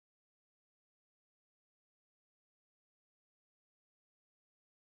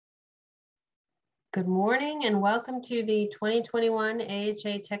Good morning and welcome to the 2021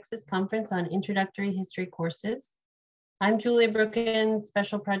 AHA Texas Conference on Introductory History Courses. I'm Julia Brookins,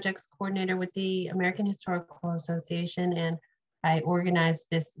 Special Projects Coordinator with the American Historical Association, and I organized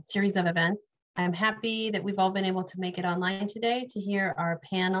this series of events. I'm happy that we've all been able to make it online today to hear our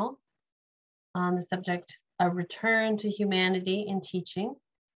panel on the subject, A Return to Humanity in Teaching,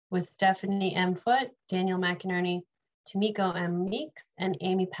 with Stephanie M. Foote, Daniel McInerney, Tomiko M. Meeks, and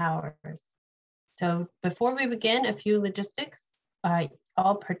Amy Powers. So before we begin, a few logistics.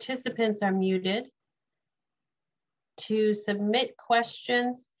 All participants are muted. To submit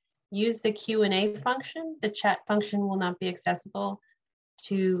questions, use the Q&A function. The chat function will not be accessible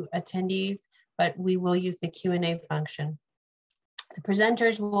to attendees, but we will use the Q&A function. The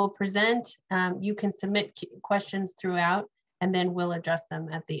presenters will present. You can submit questions throughout, and then we'll address them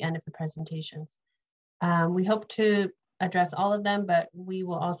at the end of the presentations. We hope to address all of them, but we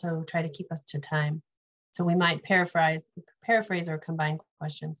will also try to keep us to time. So we might paraphrase or combine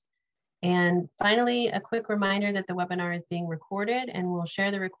questions. And finally, a quick reminder that the webinar is being recorded, and we'll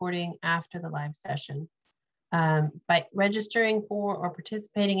share the recording after the live session. By registering for or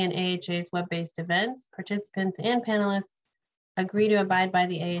participating in AHA's web-based events, participants and panelists agree to abide by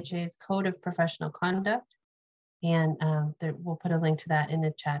the AHA's Code of Professional Conduct. And we'll put a link to that in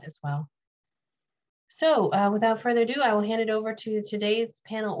the chat as well. So without further ado, I will hand it over to today's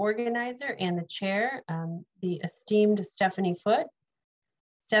panel organizer and the chair, the esteemed Stephanie Foote.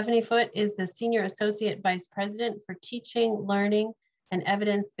 Stephanie Foote is the Senior Associate Vice President for Teaching, Learning, and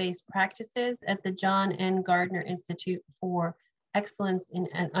Evidence-Based Practices at the John N. Gardner Institute for Excellence in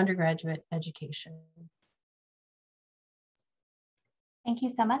Undergraduate Education. Thank you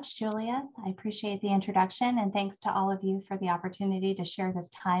so much, Julia. I appreciate the introduction, and thanks to all of you for the opportunity to share this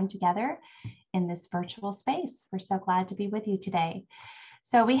time together in this virtual space. We're so glad to be with you today.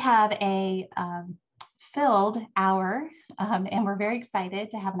 So we have a filled hour, and we're very excited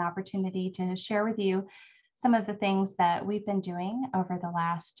to have an opportunity to share with you some of the things that we've been doing over the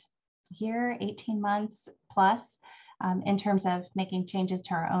last year, 18 months plus, in terms of making changes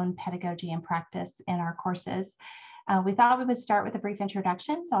to our own pedagogy and practice in our courses. We thought we would start with a brief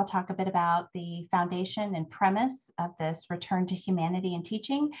introduction, so I'll talk a bit about the foundation and premise of this return to humanity in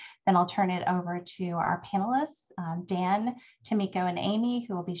teaching. Then I'll turn it over to our panelists, Dan, Tomiko, and Amy,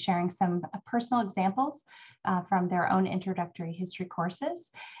 who will be sharing some personal examples from their own introductory history courses.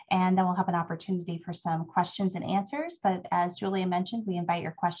 And then we'll have an opportunity for some questions and answers. But as Julia mentioned, we invite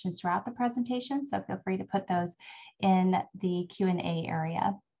your questions throughout the presentation, so feel free to put those in the Q&A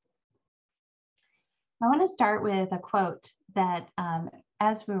area. I want to start with a quote that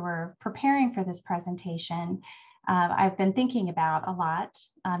as we were preparing for this presentation, I've been thinking about a lot,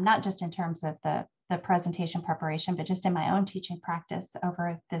 not just in terms of the presentation preparation, but just in my own teaching practice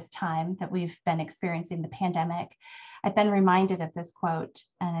over this time that we've been experiencing the pandemic. I've been reminded of this quote,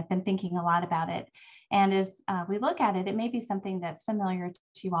 and I've been thinking a lot about it. And as we look at it, it may be something that's familiar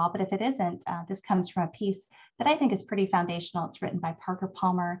to you all, but if it isn't, this comes from a piece that I think is pretty foundational. It's written by Parker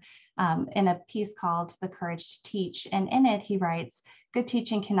Palmer in a piece called The Courage to Teach. And in it, he writes, "Good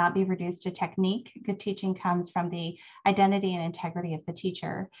teaching cannot be reduced to technique. Good teaching comes from the identity and integrity of the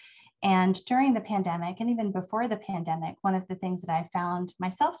teacher." And during the pandemic, and even before the pandemic, one of the things that I found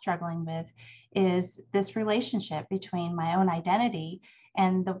myself struggling with is this relationship between my own identity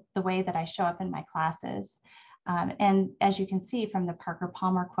and the way that I show up in my classes. And as you can see from the Parker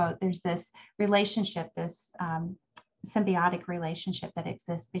Palmer quote, there's this relationship, this symbiotic relationship that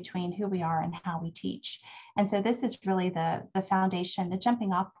exists between who we are and how we teach. And so this is really the foundation, the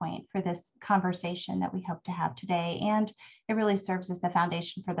jumping off point for this conversation that we hope to have today. And it really serves as the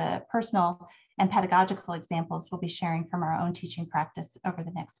foundation for the personal and pedagogical examples we'll be sharing from our own teaching practice over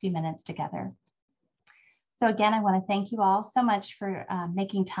the next few minutes together. So again, I want to thank you all so much for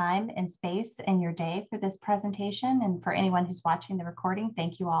making time and space in your day for this presentation. And for anyone who's watching the recording,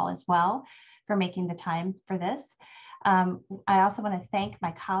 thank you all as well for making the time for this. I also want to thank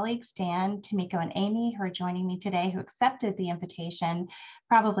my colleagues, Dan, Tomiko, and Amy, who are joining me today, who accepted the invitation,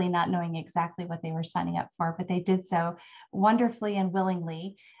 probably not knowing exactly what they were signing up for, but they did so wonderfully and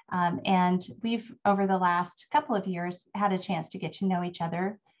willingly. And we've, over the last couple of years, had a chance to get to know each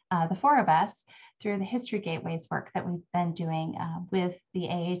other, the four of us, through the History Gateways work that we've been doing with the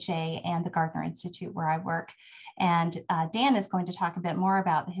AHA and the Gardner Institute where I work. And Dan is going to talk a bit more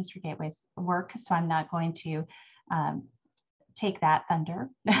about the History Gateways work, so I'm not going to take that thunder.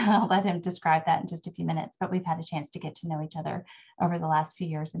 I'll let him describe that in just a few minutes, but we've had a chance to get to know each other over the last few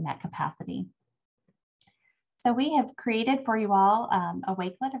years in that capacity. So we have created for you all a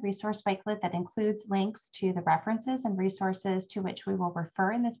wakelet, a resource wakelet that includes links to the references and resources to which we will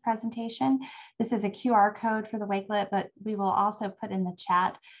refer in this presentation. This is a QR code for the wakelet, but we will also put in the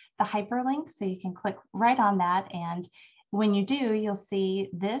chat the hyperlink, so you can click right on that. And when you do, you'll see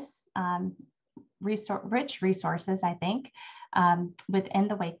this rich resources, I think, within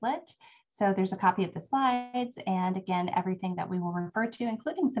the wakelet. So there's a copy of the slides and again, everything that we will refer to,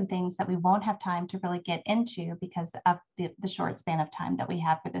 including some things that we won't have time to really get into because of the short span of time that we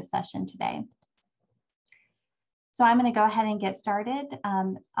have for this session today. So I'm going to go ahead and get started.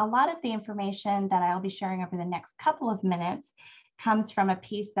 A lot of the information that I'll be sharing over the next couple of minutes comes from a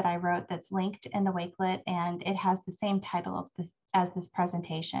piece that I wrote that's linked in the wakelet, and it has the same title of as this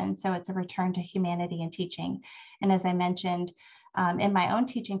presentation. So it's a return to humanity in teaching. And as I mentioned, in my own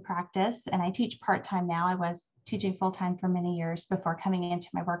teaching practice, and I teach part-time now, I was teaching full-time for many years before coming into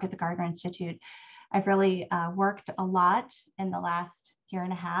my work at the Gardner Institute. I've really worked a lot in the last year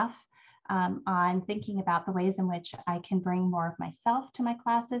and a half on thinking about the ways in which I can bring more of myself to my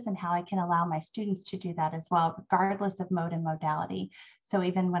classes and how I can allow my students to do that as well, regardless of mode and modality. So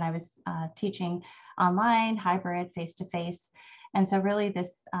even when I was teaching online, hybrid, face-to-face. And so really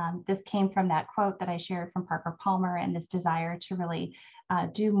this came from that quote that I shared from Parker Palmer, and this desire to really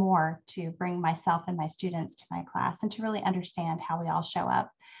do more to bring myself and my students to my class and to really understand how we all show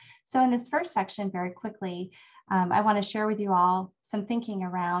up. So in this first section, very quickly, I want to share with you all some thinking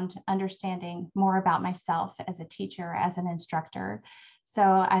around understanding more about myself as a teacher, as an instructor. So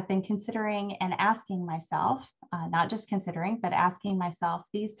I've been considering and asking myself, not just considering, but asking myself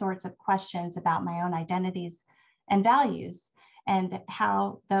these sorts of questions about my own identities and values, and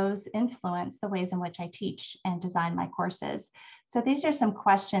how those influence the ways in which I teach and design my courses. So these are some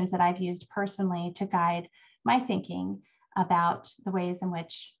questions that I've used personally to guide my thinking about the ways in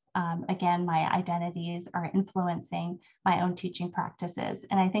which, again, my identities are influencing my own teaching practices.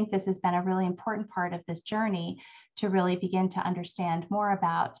 And I think this has been a really important part of this journey to really begin to understand more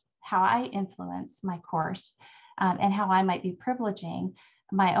about how I influence my course and how I might be privileging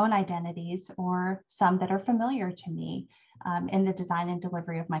my own identities or some that are familiar to me in the design and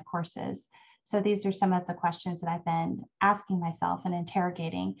delivery of my courses. So these are some of the questions that I've been asking myself and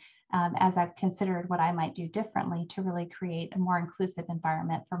interrogating as I've considered what I might do differently to really create a more inclusive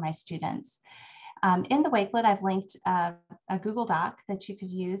environment for my students. In the wakelet, I've linked a Google Doc that you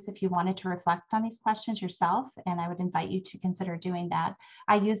could use if you wanted to reflect on these questions yourself, and I would invite you to consider doing that.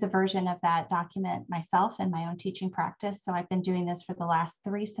 I use a version of that document myself in my own teaching practice, so I've been doing this for the last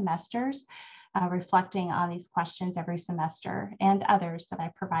 3 semesters, reflecting on these questions every semester and others that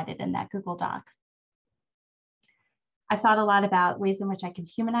I provided in that Google Doc. I've thought a lot about ways in which I can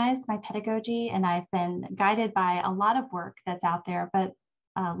humanize my pedagogy, and I've been guided by a lot of work that's out there, but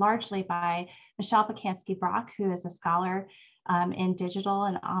largely by Michelle Pacansky-Brock, who is a scholar in digital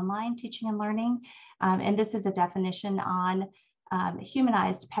and online teaching and learning. And this is a definition on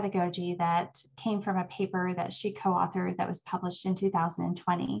humanized pedagogy that came from a paper that she co-authored that was published in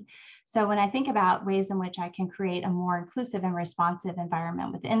 2020. So when I think about ways in which I can create a more inclusive and responsive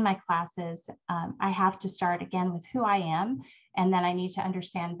environment within my classes, I have to start again with who I am, and then I need to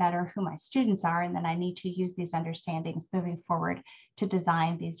understand better who my students are, and then I need to use these understandings moving forward to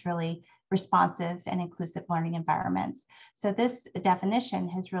design these really responsive and inclusive learning environments. So this definition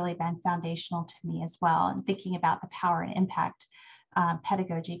has really been foundational to me as well, and thinking about the power and impact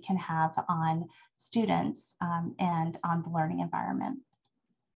pedagogy can have on students and on the learning environment.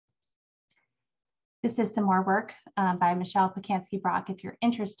 This is some more work by Michelle Pacansky-Brock. If you're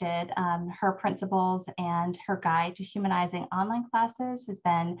interested, her principles and her guide to humanizing online classes has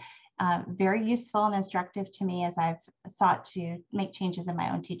been very useful and instructive to me as I've sought to make changes in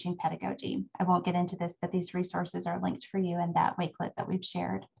my own teaching pedagogy. I won't get into this, but these resources are linked for you in that wakelet that we've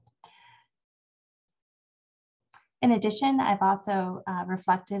shared. In addition, I've also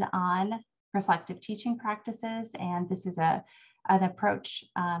reflected on reflective teaching practices, and this is an approach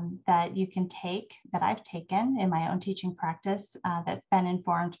that you can take, that I've taken in my own teaching practice that's been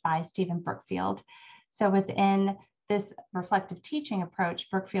informed by Stephen Brookfield. So within this reflective teaching approach,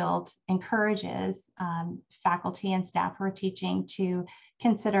 Brookfield encourages faculty and staff who are teaching to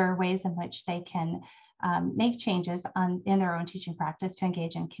consider ways in which they can make changes in their own teaching practice to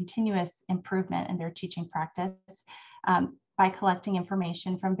engage in continuous improvement in their teaching practice by collecting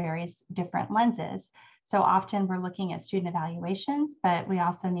information from various different lenses. So often we're looking at student evaluations, but we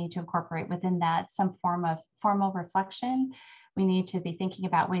also need to incorporate within that some form of formal reflection. We need to be thinking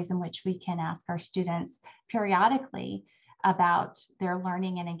about ways in which we can ask our students periodically about their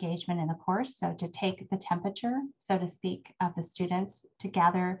learning and engagement in the course. So to take the temperature, so to speak, of the students, to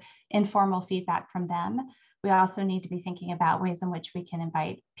gather informal feedback from them. We also need to be thinking about ways in which we can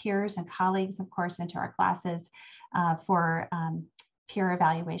invite peers and colleagues, of course, into our classes for peer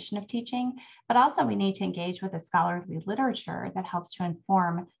evaluation of teaching, but also we need to engage with the scholarly literature that helps to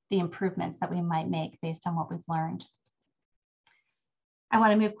inform the improvements that we might make based on what we've learned. I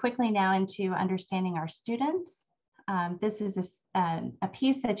want to move quickly now into understanding our students. This is a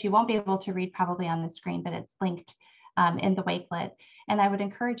piece that you won't be able to read probably on the screen, but it's linked in the Wakelet. And I would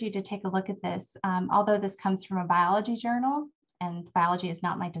encourage you to take a look at this. Although this comes from a biology journal, and biology is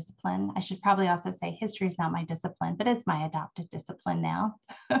not my discipline. I should probably also say history is not my discipline, but it's my adopted discipline now.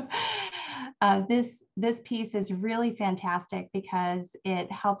 This piece is really fantastic because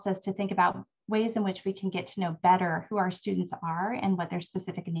it helps us to think about ways in which we can get to know better who our students are and what their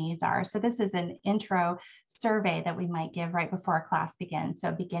specific needs are. So this is an intro survey that we might give right before a class begins,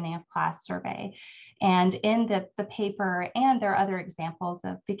 so beginning of class survey. And in the paper, and there are other examples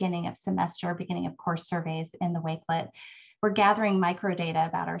of beginning of semester, beginning of course surveys in the Wakelet, we're gathering microdata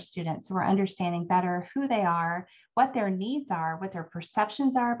about our students. So we're understanding better who they are, what their needs are, what their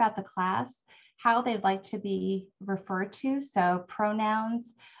perceptions are about the class, how they'd like to be referred to. So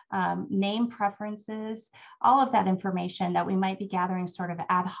pronouns, name preferences, all of that information that we might be gathering sort of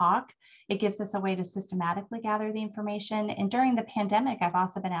ad hoc. It gives us a way to systematically gather the information. And during the pandemic, I've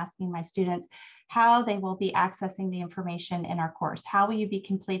also been asking my students how they will be accessing the information in our course. How will you be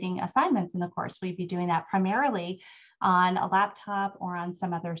completing assignments in the course? Will you be doing that primarily on a laptop or on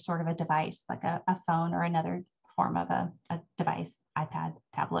some other sort of a device, like a phone or another form of a device, iPad,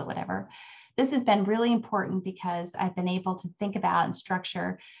 tablet, whatever. This has been really important because I've been able to think about and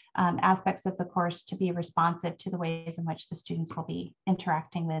structure aspects of the course to be responsive to the ways in which the students will be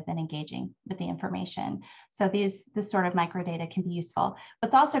interacting with and engaging with the information. So this sort of microdata can be useful.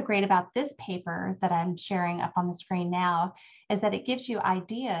 What's also great about this paper that I'm sharing up on the screen now is that it gives you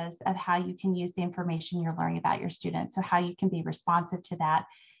ideas of how you can use the information you're learning about your students. So how you can be responsive to that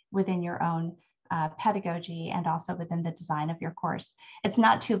within your own pedagogy and also within the design of your course. It's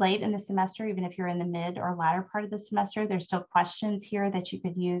not too late in the semester, even if you're in the mid or latter part of the semester, there's still questions here that you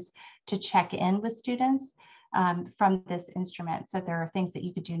could use to check in with students from this instrument. So there are things that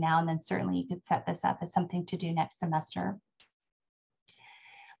you could do now, and then certainly you could set this up as something to do next semester.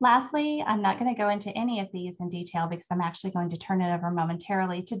 Lastly, I'm not going to go into any of these in detail because I'm actually going to turn it over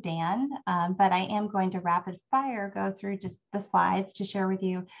momentarily to Dan, but I am going to rapid fire go through just the slides to share with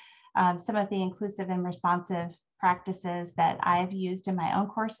you some of the inclusive and responsive practices that I've used in my own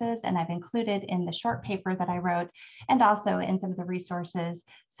courses, and I've included in the short paper that I wrote, and also in some of the resources,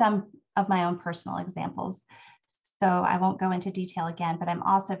 some of my own personal examples. So I won't go into detail again, but I'm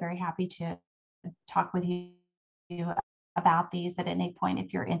also very happy to talk with you about these at any point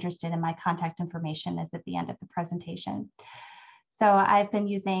if you're interested, and my contact information is at the end of the presentation. So I've been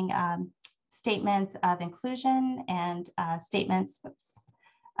using statements of inclusion and statements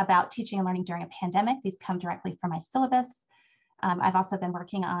about teaching and learning during a pandemic. These come directly from my syllabus. I've also been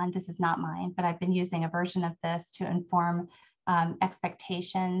working on, this is not mine, but I've been using a version of this to inform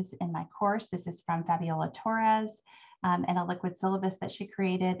expectations in my course. This is from Fabiola Torres and a liquid syllabus that she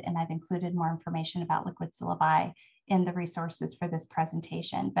created, and I've included more information about liquid syllabi in the resources for this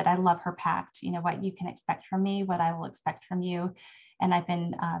presentation. But I love her pact, you know, what you can expect from me, what I will expect from you. And I've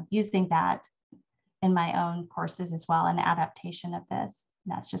been using that in my own courses as well, an adaptation of this.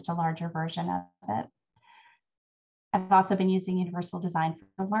 And that's just a larger version of it. I've also been using Universal Design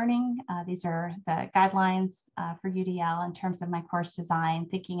for Learning. These are the guidelines for UDL in terms of my course design,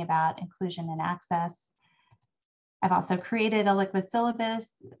 thinking about inclusion and access. I've also created a liquid syllabus.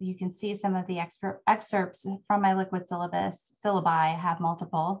 You can see some of the excerpts from my liquid syllabi. I have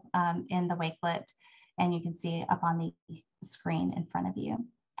multiple in the Wakelet, and you can see up on the screen in front of you.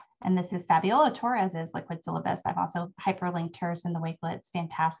 And this is Fabiola Torres's liquid syllabus. I've also hyperlinked hers in the Wakelet. It's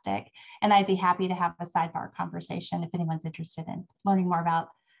fantastic. And I'd be happy to have a sidebar conversation if anyone's interested in learning more about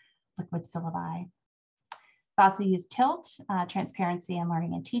liquid syllabi. I've also used TILT, Transparency in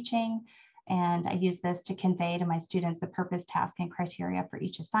Learning and Teaching. And I use this to convey to my students the purpose, task, and criteria for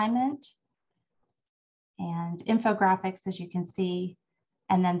each assignment. And infographics, as you can see.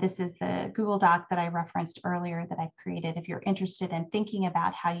 And then this is the Google Doc that I referenced earlier that I've created. If you're interested in thinking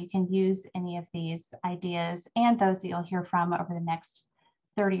about how you can use any of these ideas and those that you'll hear from over the next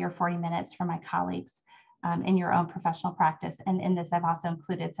 30 or 40 minutes from my colleagues in your own professional practice. And in this, I've also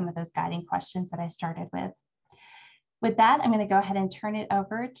included some of those guiding questions that I started with. With that, I'm going to go ahead and turn it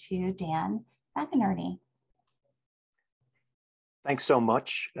over to Dan McInerney. Thanks so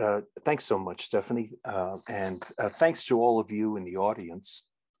much. Thanks so much, Stephanie. And thanks to all of you in the audience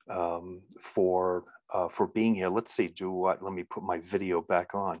for being here. Let's see, let me put my video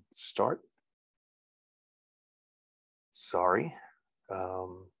back on. Start. Sorry.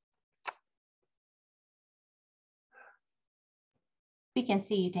 We can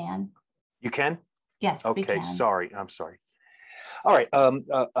see you, Dan. You can? Yes, we Okay, can. sorry, I'm sorry. All right,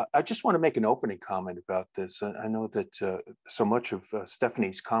 I just want to make an opening comment about this. I know that so much of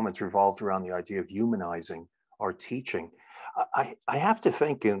Stephanie's comments revolved around the idea of humanizing our teaching. I have to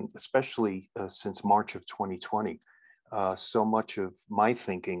think, and especially since March of 2020, so much of my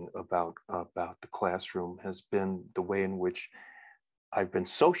thinking about the classroom has been the way in which I've been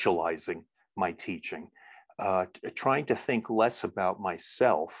socializing my teaching, trying to think less about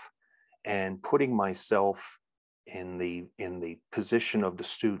myself and putting myself in the position of the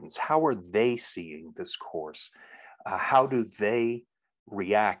students. How are they seeing this course? How do they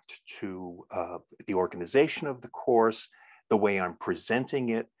react to the organization of the course, the way I'm presenting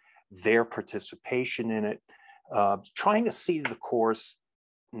it, their participation in it, trying to see the course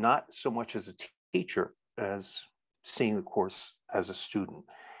not so much as a teacher as seeing the course as a student.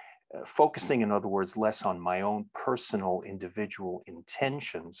 Focusing, in other words, less on my own personal individual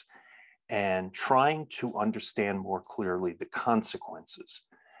intentions and trying to understand more clearly the consequences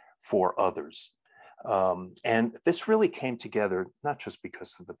for others. And this really came together, not just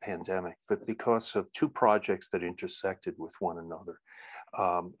because of the pandemic, but because of two projects that intersected with one another.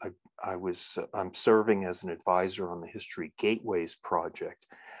 I'm serving as an advisor on the History Gateways project,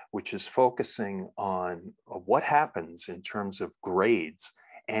 which is focusing on what happens in terms of grades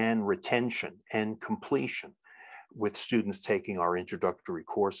and retention and completion with students taking our introductory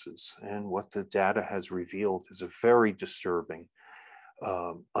courses. And what the data has revealed is a very disturbing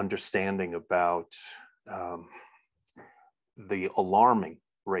understanding about the alarming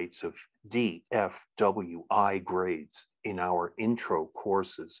rates of D, F, W, I grades in our intro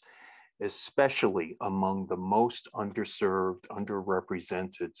courses, especially among the most underserved,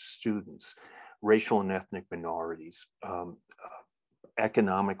 underrepresented students, racial and ethnic minorities,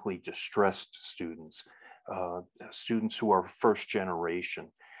 economically distressed students, students who are first generation,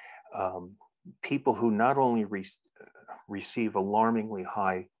 people who not only receive alarmingly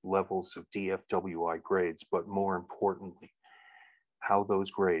high levels of DFWI grades, but more importantly, how those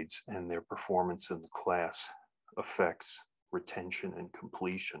grades and their performance in the class affects retention and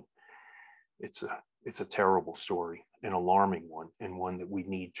completion. It's a terrible story, an alarming one, and one that we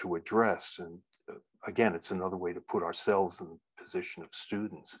need to address. And again, it's another way to put ourselves in the position of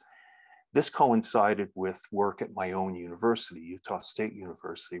students. This coincided with work at my own university, Utah State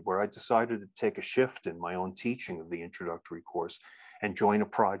University, where I decided to take a shift in my own teaching of the introductory course and join a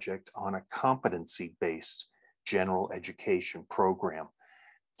project on a competency-based general education program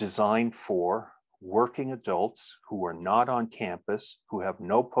designed for working adults who are not on campus, who have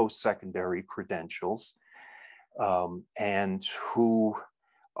no post-secondary credentials, and who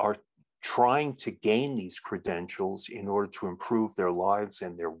are trying to gain these credentials in order to improve their lives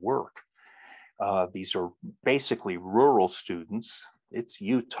and their work. These are basically rural students. It's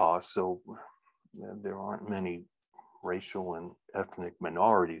Utah, so there aren't many racial and ethnic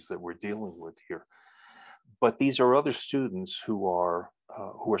minorities that we're dealing with here. But these are other students who are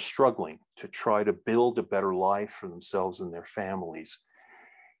struggling to try to build a better life for themselves and their families.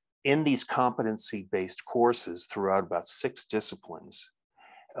 In these competency-based courses throughout about 6 disciplines.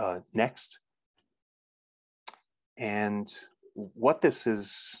 Next. And what this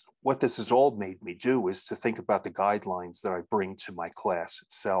has all made me do is to think about the guidelines that I bring to my class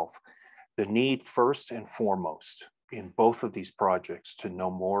itself. The need first and foremost in both of these projects to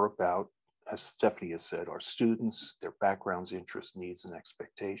know more about, as Stephanie has said, our students, their backgrounds, interests, needs, and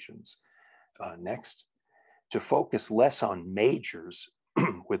expectations. Next, to focus less on majors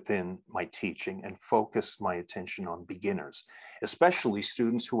within my teaching and focus my attention on beginners, especially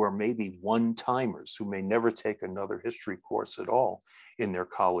students who are maybe one-timers, who may never take another history course at all in their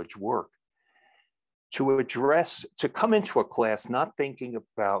college work. To come into a class not thinking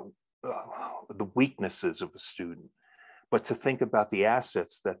about the weaknesses of a student, but to think about the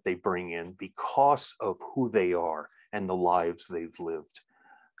assets that they bring in because of who they are and the lives they've lived.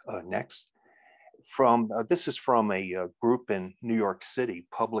 Next. This is from a group in New York City,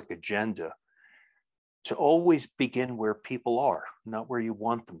 Public Agenda, to always begin where people are, not where you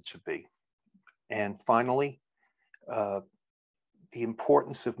want them to be. And finally, the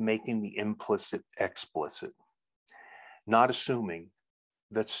importance of making the implicit explicit, not assuming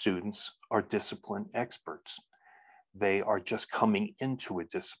that students are discipline experts. They are just coming into a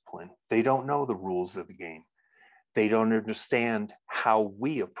discipline. They don't know the rules of the game. They don't understand how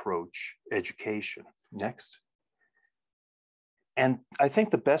we approach education. Next. And I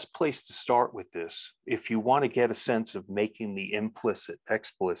think the best place to start with this, if you want to get a sense of making the implicit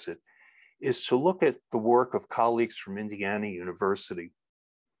explicit, is to look at the work of colleagues from Indiana University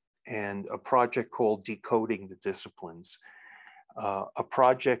and a project called Decoding the Disciplines, a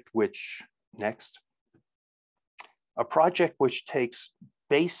project which takes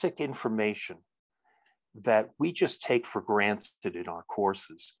basic information that we just take for granted in our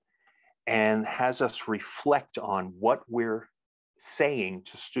courses and has us reflect on what we're saying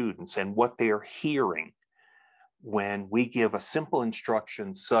to students and what they're hearing when we give a simple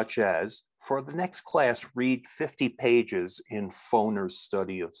instruction such as, for the next class, read 50 pages in Foner's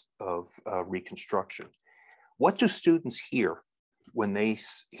study of Reconstruction. What do students hear when they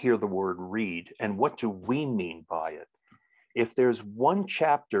hear the word read, and what do we mean by it? If there's one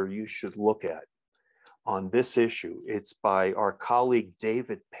chapter you should look at on this issue, it's by our colleague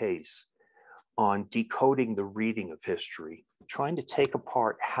David Pace on decoding the reading of history, trying to take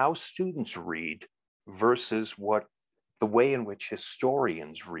apart how students read versus the way in which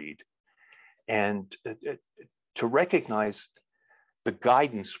historians read, and to recognize the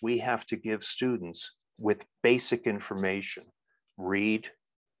guidance we have to give students with basic information: read,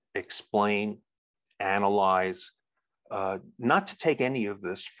 explain, analyze, not to take any of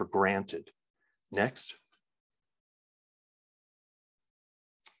this for granted. Next.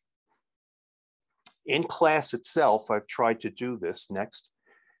 In class itself, I've tried to do this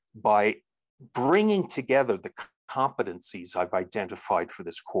by bringing together the competencies I've identified for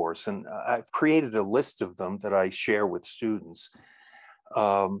this course. And I've created a list of them that I share with students.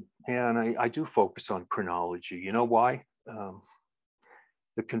 And I do focus on chronology. You know why?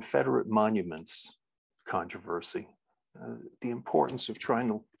 The Confederate monuments controversy, the importance of trying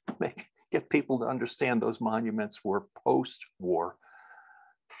to get people to understand those monuments were post-war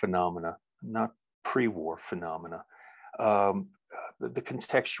phenomena, not pre-war phenomena. The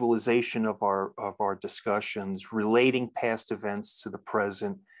contextualization of our discussions, relating past events to the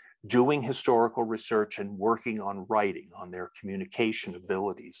present, doing historical research, and working on writing, on their communication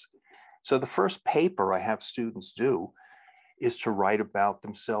abilities. So the first paper I have students do is to write about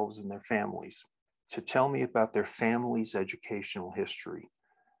themselves and their families, to tell me about their family's educational history.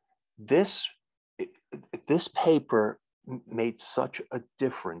 This paper made such a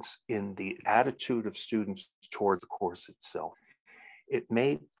difference in the attitude of students toward the course itself. It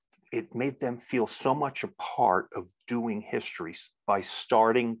made them feel so much a part of doing history by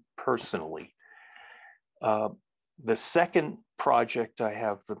starting personally. The second project I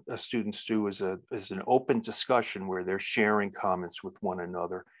have students do is an open discussion where they're sharing comments with one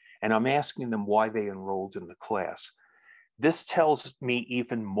another, and I'm asking them why they enrolled in the class. This tells me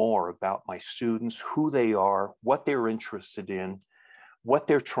even more about my students, who they are, what they're interested in, what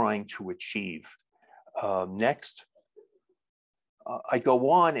they're trying to achieve. Next, I go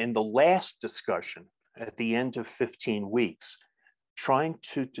on in the last discussion at the end of 15 weeks, trying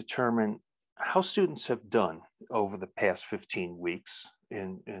to determine how students have done over the past 15 weeks.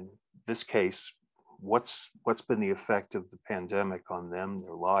 In this case, what's been the effect of the pandemic on them,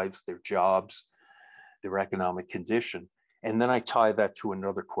 their lives, their jobs, their economic condition. And then I tie that to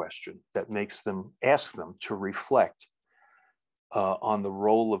another question that makes them ask them to reflect on the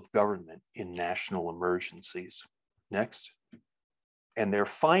role of government in national emergencies. Next. And their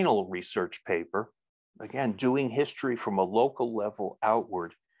final research paper, again, doing history from a local level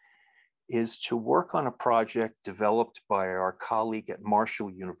outward, is to work on a project developed by our colleague at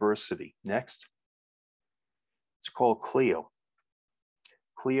Marshall University. Next. It's called Clio.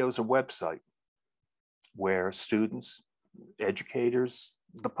 Clio is a website where students, educators,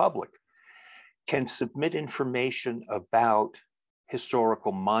 the public can submit information about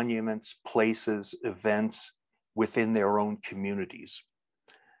historical monuments, places, events within their own communities.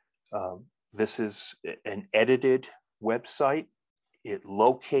 This is an edited website. It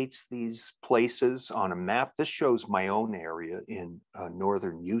locates these places on a map. This shows my own area in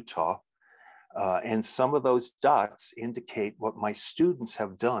northern Utah. And some of those dots indicate what my students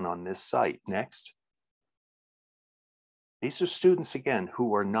have done on this site. Next. These are students, again,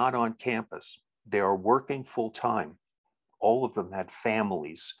 who are not on campus. They are working full-time. All of them had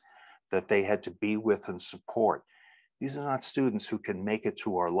families that they had to be with and support. These are not students who can make it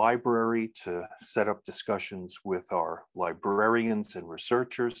to our library to set up discussions with our librarians and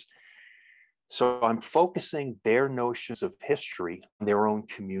researchers. So I'm focusing their notions of history on their own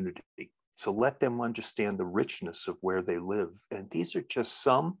community to let them understand the richness of where they live. And these are just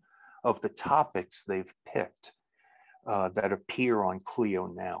some of the topics they've picked that appear on Clio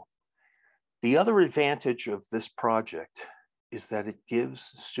now. The other advantage of this project is that it gives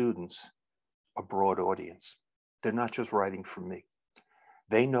students a broad audience. They're not just writing for me.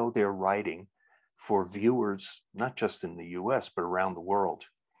 They know they're writing for viewers, not just in the US, but around the world.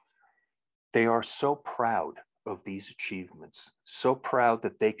 They are so proud of these achievements, so proud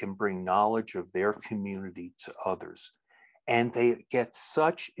that they can bring knowledge of their community to others. And they get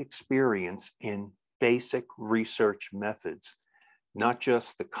such experience in basic research methods, not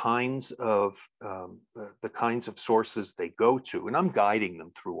just the kinds of sources they go to, and I'm guiding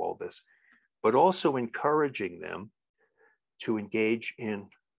them through all this, but also encouraging them to engage in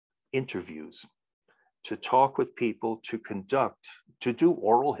interviews, to talk with people, to do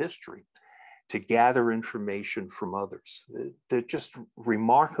oral history, to gather information from others. They're just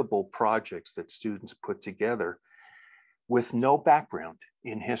remarkable projects that students put together with no background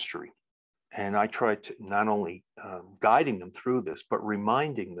in history. And I try to not only guiding them through this, but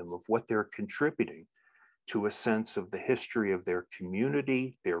reminding them of what they're contributing to a sense of the history of their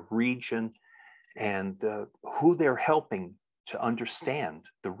community, their region, and who they're helping to understand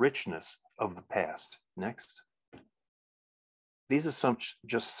the richness of the past. Next. These are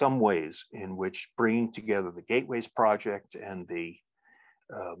just some ways in which bringing together the Gateways Project and the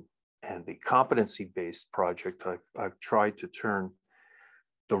competency-based project, I've tried to turn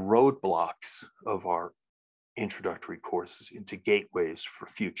the roadblocks of our introductory courses into gateways for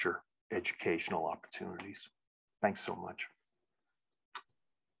future educational opportunities. Thanks so much.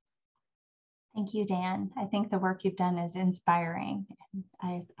 Thank you, Dan. I think the work you've done is inspiring.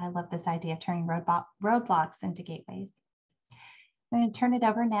 I love this idea of turning roadblocks into gateways. I'm going to turn it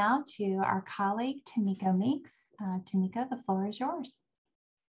over now to our colleague, Tomiko Meeks. Tomiko, the floor is yours.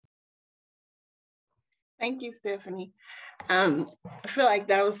 Thank you, Stephanie. I feel like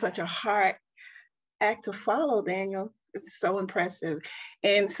that was such a hard act to follow, Daniel. It's so impressive.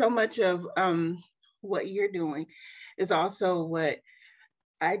 And so much of what you're doing is also what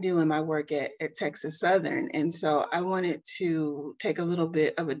I do in my work at Texas Southern. And so I wanted to take a little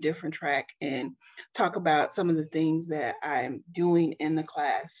bit of a different track and talk about some of the things that I'm doing in the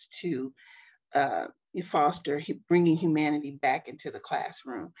class to foster bringing humanity back into the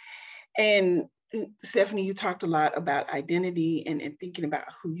classroom. And Stephanie, you talked a lot about identity and thinking about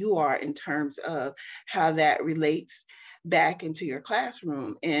who you are in terms of how that relates back into your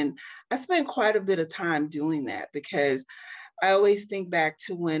classroom. And I spent quite a bit of time doing that because I always think back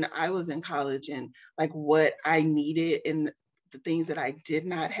to when I was in college and like what I needed and the things that I did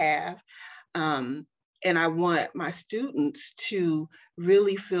not have. And I want my students to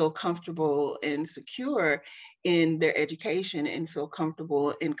really feel comfortable and secure in their education and feel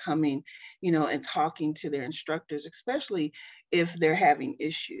comfortable in coming, and talking to their instructors, especially if they're having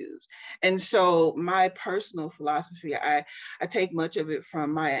issues. And so my personal philosophy, I take much of it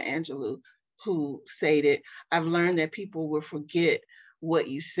from Maya Angelou, who stated, I've learned that people will forget what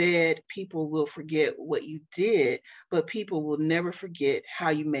you said, people will forget what you did, but people will never forget how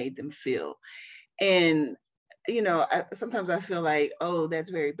you made them feel. And, sometimes I feel like, oh, that's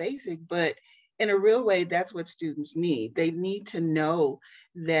very basic, but in a real way, that's what students need. They need to know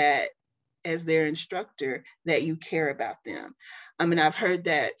that as their instructor, that you care about them. I mean, I've heard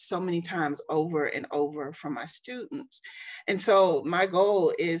that so many times over and over from my students. And so my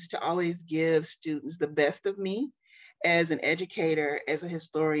goal is to always give students the best of me as an educator, as a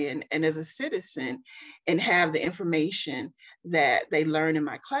historian, and as a citizen, and have the information that they learn in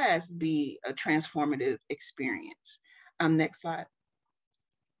my class be a transformative experience. Next slide.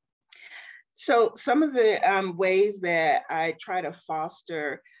 So some of the ways that I try to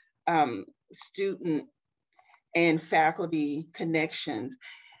foster student and faculty connections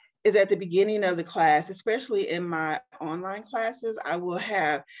is at the beginning of the class, especially in my online classes, I will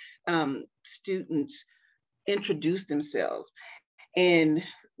have students introduce themselves, and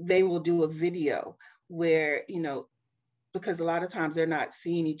they will do a video where, because a lot of times they're not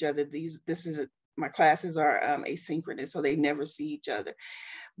seeing each other. My classes are asynchronous, so they never see each other,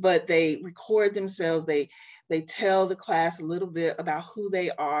 but they record themselves. They tell the class a little bit about who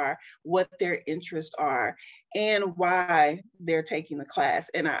they are, what their interests are, and why they're taking the class.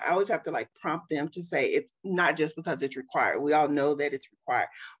 And I always have to prompt them to say, it's not just because it's required. We all know that it's required.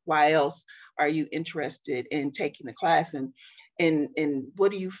 Why else are you interested in taking the class? And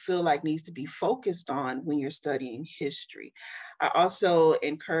what do you feel like needs to be focused on when you're studying history? I also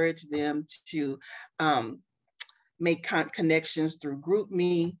encourage them to make connections through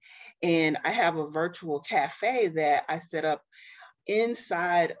GroupMe. And I have a virtual cafe that I set up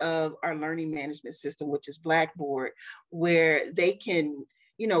inside of our learning management system, which is Blackboard, where they can,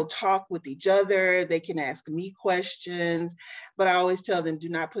 talk with each other. They can ask me questions, but I always tell them, do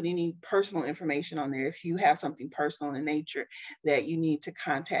not put any personal information on there. If you have something personal in nature, that you need to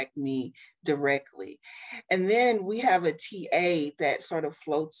contact me directly. And then we have a TA that sort of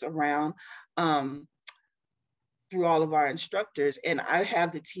floats around through all of our instructors. And I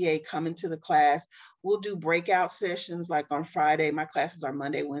have the TA come into the class. We'll do breakout sessions like on Friday. My classes are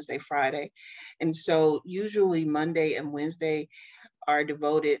Monday, Wednesday, Friday. And so usually Monday and Wednesday are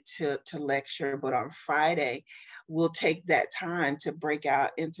devoted to lecture, but on Friday, we'll take that time to break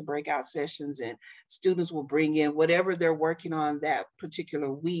out into breakout sessions, and students will bring in whatever they're working on that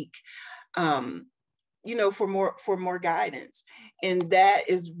particular week, you know, for more guidance. And that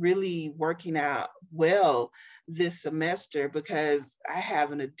is really working out well this semester, because I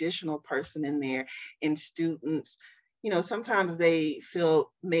have an additional person in there, and students, you know, sometimes they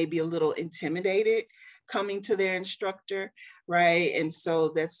feel maybe a little intimidated coming to their instructor, right? And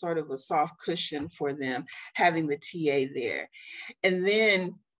so that's sort of a soft cushion for them, having the TA there. And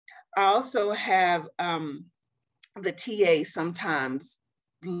then I also have the TA sometimes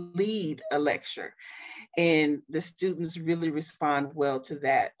lead a lecture, and the students really respond well to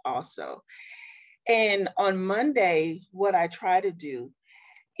that also. And on Monday, what I try to do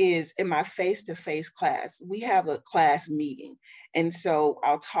is, in my face-to-face class, we have a class meeting. And so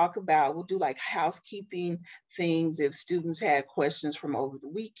I'll talk about, we'll do like housekeeping things if students had questions from over the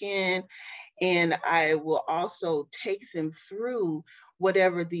weekend. And I will also take them through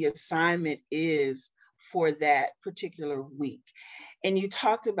whatever the assignment is for that particular week. And you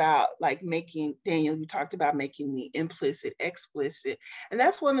talked about like Daniel, you talked about making the implicit explicit. And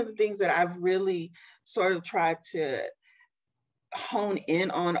that's one of the things that I've really sort of tried to hone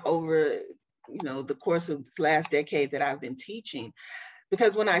in on over, you know, the course of this last decade that I've been teaching.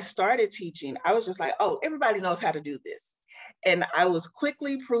 Because when I started teaching, I was just like, oh, everybody knows how to do this. And I was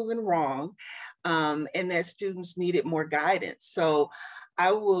quickly proven wrong, and that students needed more guidance. So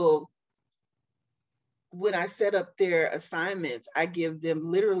I will, when I set up their assignments, I give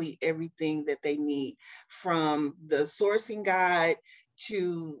them literally everything that they need, from the sourcing guide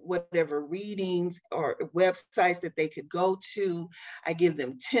to whatever readings or websites that they could go to. I give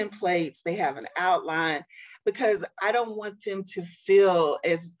them templates, they have an outline, because I don't want them to feel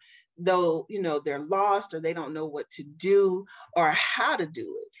as though, you know, they're lost or they don't know what to do or how to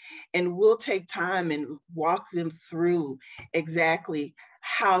do it. And we'll take time and walk them through exactly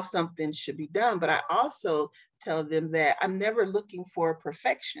how something should be done. But I also tell them that I'm never looking for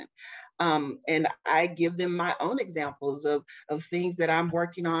perfection. And I give them my own examples of things that I'm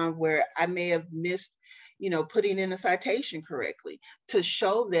working on where I may have missed, you know, putting in a citation correctly, to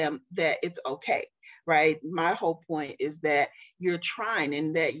show them that it's okay, right? My whole point is that you're trying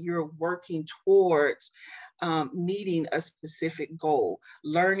and that you're working towards meeting a specific goal,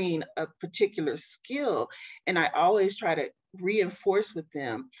 learning a particular skill. And I always try to reinforce with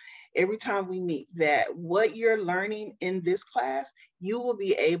them every time we meet that what you're learning in this class, you will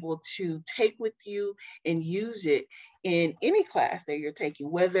be able to take with you and use it in any class that you're taking,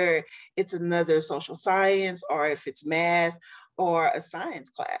 whether it's another social science or if it's math or a science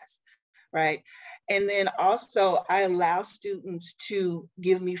class, right? And then also I allow students to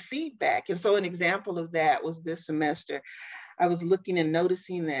give me feedback. And so an example of that was this semester. I was looking and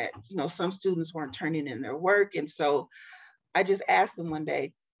noticing that, you know, some students weren't turning in their work. And so I just asked them one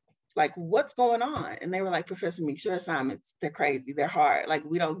day, like, what's going on? And they were like, Professor Meeks, your assignments, they're crazy, they're hard, like,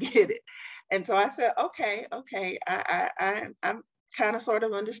 we don't get it. And so I said, okay, I'm kind of sort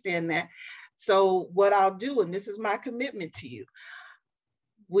of understand that. So what I'll do, and this is my commitment to you,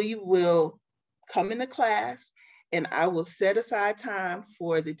 we will come into class and I will set aside time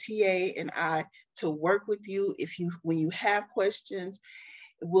for the TA and I to work with you. When you have questions,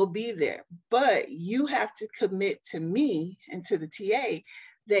 we'll be there. But you have to commit to me and to the TA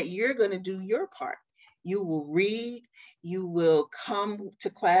that you're going to do your part. You will read, you will come to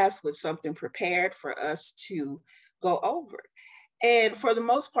class with something prepared for us to go over. And for the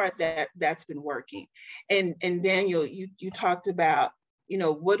most part, that's been working. And Daniel, you talked about, you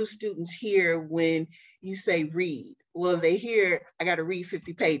know, what do students hear when you say read? Well, they hear, I got to read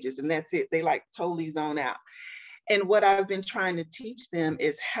 50 pages and that's it. They like totally zone out. And what I've been trying to teach them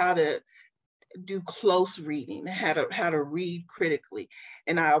is how to do close reading, how to read critically.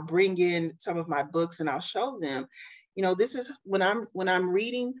 And I'll bring in some of my books and I'll show them, you know, this is when I'm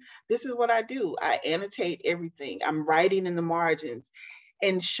reading, this is what I do. I annotate everything. I'm writing in the margins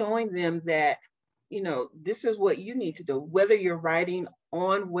and showing them that, you know, this is what you need to do, whether you're writing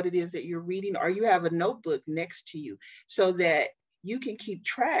on what it is that you're reading or you have a notebook next to you so that you can keep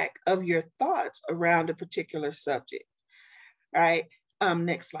track of your thoughts around a particular subject. All right.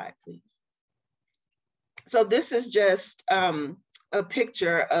 Next slide, please. So this is just a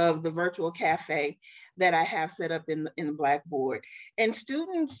picture of the virtual cafe that I have set up in the Blackboard. And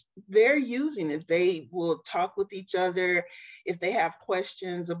students, they're using it. They will talk with each other if they have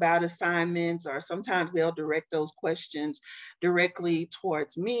questions about assignments, or sometimes they'll direct those questions directly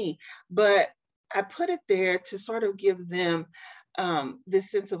towards me. But I put it there to sort of give them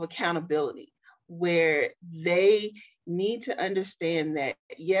this sense of accountability, where they need to understand that,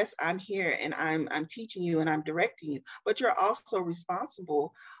 yes, I'm here and I'm teaching you and I'm directing you, but you're also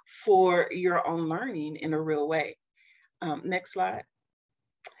responsible for your own learning in a real way. Next slide.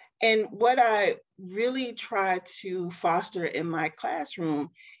 And what I really try to foster in my classroom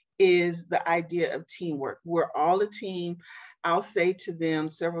is the idea of teamwork. We're all a team. I'll say to them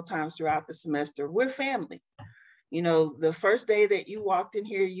several times throughout the semester, we're family. You know, the first day that you walked in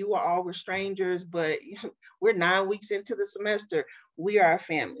here, you all were strangers, but we're 9 weeks into the semester. We are a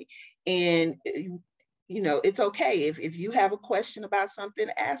family. And, you know, it's okay. If you have a question about something,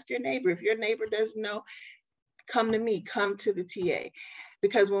 ask your neighbor. If your neighbor doesn't know, come to me, come to the TA.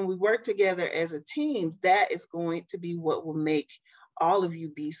 Because when we work together as a team, that is going to be what will make all of you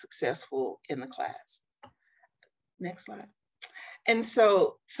be successful in the class. Next slide. And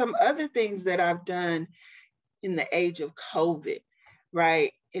so some other things that I've done in the age of COVID,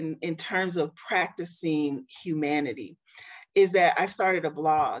 right, in terms of practicing humanity, is that I started a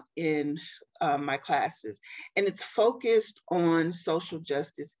blog in my classes, and it's focused on social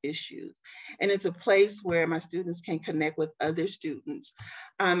justice issues. And it's a place where my students can connect with other students.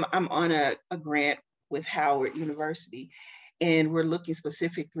 I'm on a grant with Howard University, and we're looking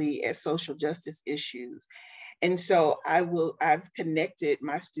specifically at social justice issues. And so I've connected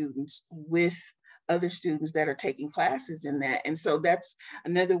my students with other students that are taking classes in that. And so that's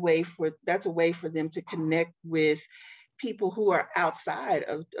a way for them to connect with people who are outside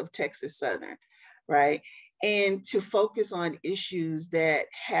of Texas Southern, right? And to focus on issues that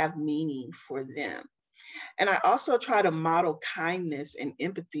have meaning for them. And I also try to model kindness and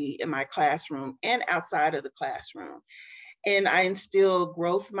empathy in my classroom and outside of the classroom. And I instill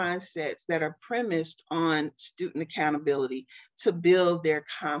growth mindsets that are premised on student accountability to build their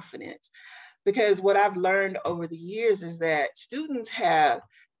confidence. Because what I've learned over the years is that students have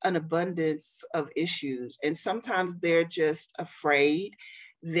an abundance of issues, and sometimes they're just afraid.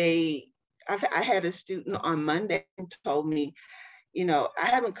 I had a student on Monday who told me, you know, I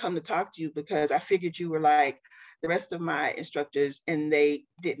haven't come to talk to you because I figured you were like the rest of my instructors and they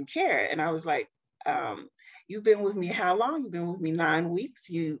didn't care. And I was like, you've been with me how long? You've been with me 9 weeks.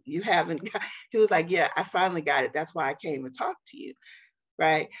 You haven't got. He was like, yeah, I finally got it. That's why I came and talked to you.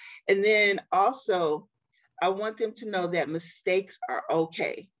 Right. And then also, I want them to know that mistakes are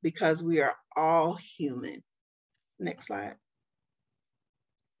okay because we are all human. Next slide.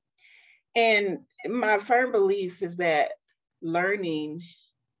 And my firm belief is that learning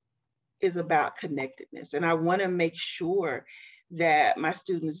is about connectedness. And I want to make sure that my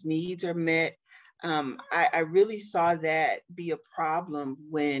students' needs are met. I really saw that be a problem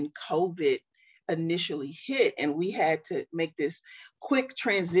when COVID initially hit, and we had to make this quick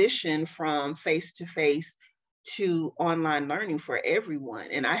transition from face-to-face to online learning for everyone.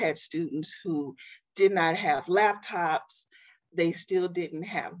 And I had students who did not have laptops, they still didn't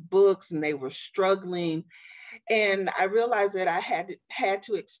have books, and they were struggling. And I realized that I had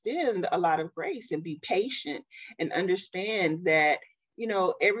to extend a lot of grace and be patient and understand that, you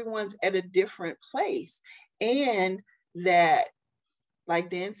know, everyone's at a different place, and that,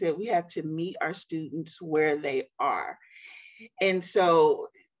 like Dan said, we have to meet our students where they are. And so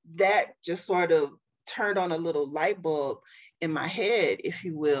that just sort of turned on a little light bulb in my head, if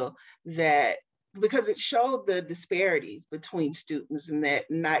you will, that because it showed the disparities between students and that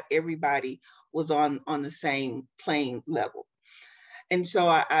not everybody was on the same playing level. And so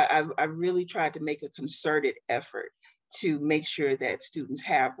I really tried to make a concerted effort to make sure that students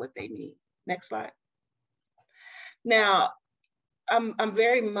have what they need. Next slide. Now, I'm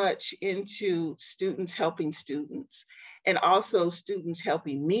very much into students helping students, and also students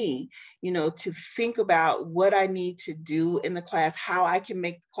helping me, you know, to think about what I need to do in the class, how I can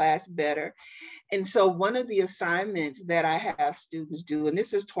make the class better. And so one of the assignments that I have students do, and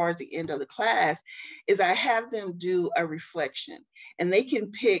this is towards the end of the class, is I have them do a reflection, and they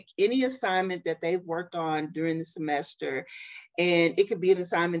can pick any assignment that they've worked on during the semester. And it could be an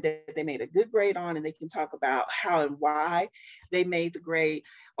assignment that they made a good grade on, and they can talk about how and why they made the grade,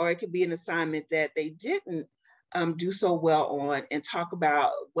 or it could be an assignment that they didn't do so well on, and talk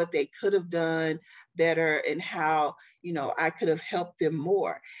about what they could have done better and how, you know, I could have helped them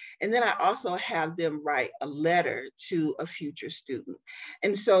more. And then I also have them write a letter to a future student.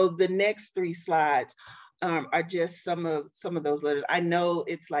 And so the next 3 slides are just some of those letters. I know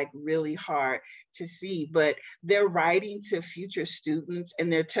it's like really hard to see, but they're writing to future students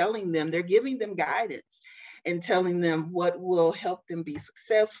and they're telling them, they're giving them guidance and telling them what will help them be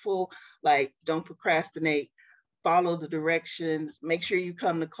successful, like don't procrastinate, follow the directions, make sure you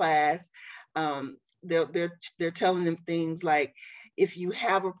come to class. They're telling them things like, if you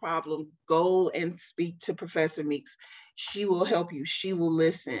have a problem, go and speak to Professor Meeks. She will help you, she will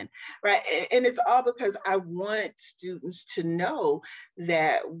listen, right? And it's all because I want students to know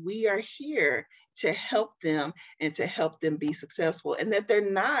that we are here to help them and to help them be successful, and that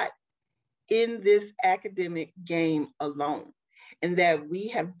they're not in this academic game alone, and that we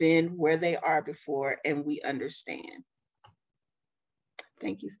have been where they are before and we understand.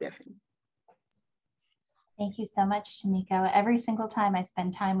 Thank you, Stephanie. Thank you so much, Tomiko. Every single time I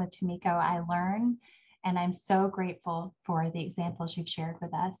spend time with Tomiko, I learn, and I'm so grateful for the examples you've shared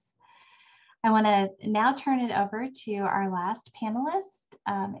with us. I want to now turn it over to our last panelist,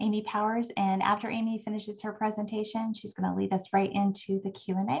 Amy Powers, and after Amy finishes her presentation, she's going to lead us right into the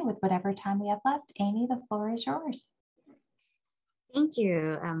Q&A with whatever time we have left. Amy, the floor is yours. Thank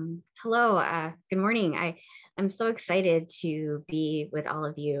you. Hello, good morning. I'm so excited to be with all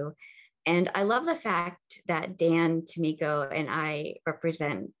of you. And I love the fact that Dan, Tomiko, and I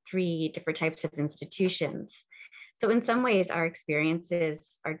represent 3 different types of institutions. So in some ways, our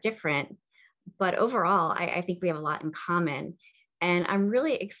experiences are different, but overall, I think we have a lot in common. And I'm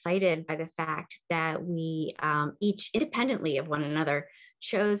really excited by the fact that we each independently of one another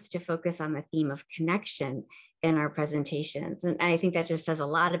chose to focus on the theme of connection in our presentations. And I think that just says a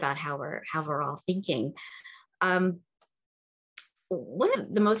lot about how we're all thinking. One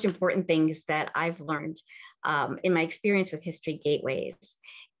of the most important things that I've learned in my experience with History Gateways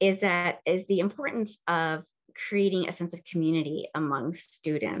is the importance of creating a sense of community among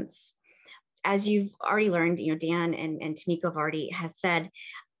students. As you've already learned, Dan and Tomiko has said,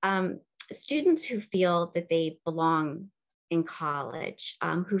 students who feel that they belong in college,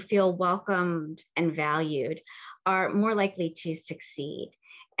 who feel welcomed and valued, are more likely to succeed.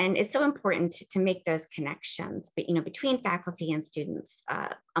 And it's so important to make those connections, but between faculty and students,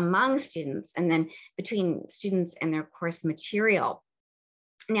 among students, and then between students and their course material.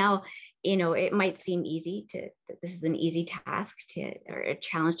 Now, it might seem easy this is an easy task or a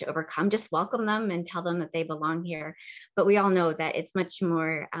challenge to overcome. Just welcome them and tell them that they belong here. But we all know that it's much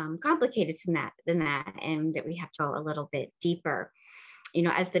more complicated than that, and that we have to go a little bit deeper.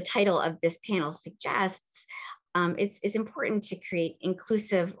 As the title of this panel suggests, it's important to create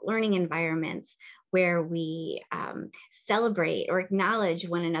inclusive learning environments where we celebrate or acknowledge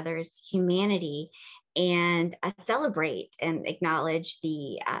one another's humanity, and celebrate and acknowledge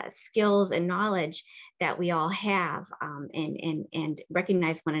the skills and knowledge that we all have, and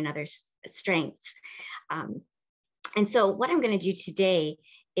recognize one another's strengths. And so what I'm going to do today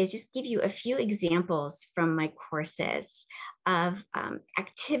is just give you a few examples from my courses of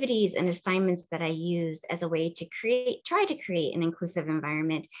activities and assignments that I use as a way to try to create an inclusive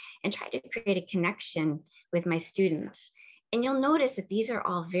environment and try to create a connection with my students. And you'll notice that these are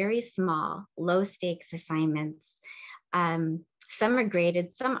all very small, low stakes assignments. Some are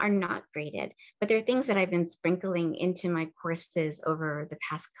graded, some are not graded, but they're things that I've been sprinkling into my courses over the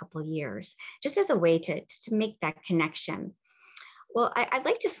past couple of years, just as a way to make that connection. Well, I'd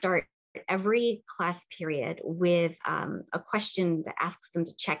like to start every class period with a question that asks them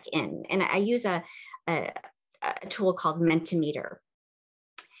to check in. And I use a tool called Mentimeter.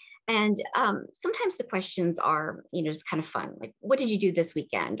 And sometimes the questions are, just kind of fun, like, what did you do this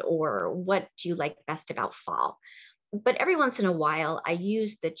weekend? Or what do you like best about fall? But every once in a while, I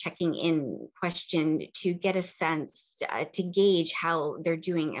use the checking in question to get a sense, to gauge how they're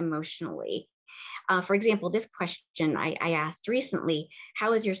doing emotionally. For example, this question I asked recently,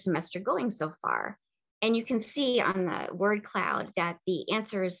 how is your semester going so far? And you can see on the word cloud that the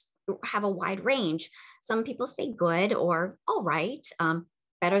answers have a wide range. Some people say good or all right,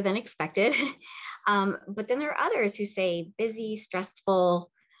 better than expected. But then there are others who say busy, stressful,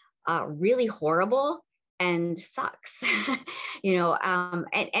 really horrible, and sucks.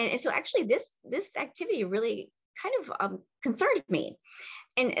 And so actually this activity really kind of concerned me.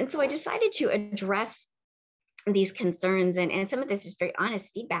 And so I decided to address these concerns, and some of this is very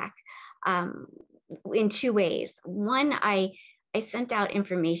honest feedback, in 2 ways. One, I sent out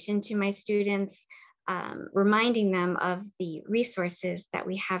information to my students, reminding them of the resources that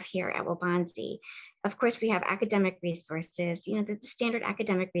we have here at Waubonsee. Of course, we have academic resources, the standard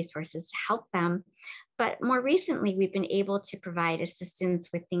academic resources to help them. But more recently, we've been able to provide assistance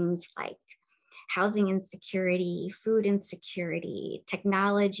with things like housing insecurity, food insecurity,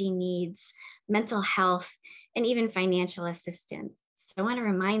 technology needs, mental health, and even financial assistance. So I want to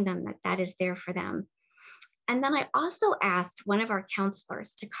remind them that that is there for them. And then I also asked one of our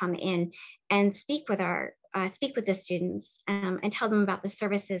counselors to come in and speak with the students and tell them about the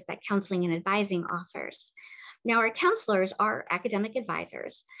services that counseling and advising offers. Now, our counselors are academic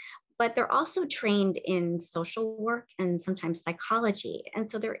advisors, but they're also trained in social work and sometimes psychology. And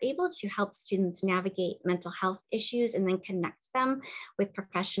so they're able to help students navigate mental health issues and then connect them with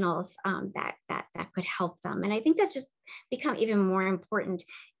professionals that could help them. And I think that's just become even more important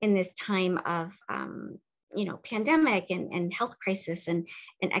in this time of pandemic and health crisis and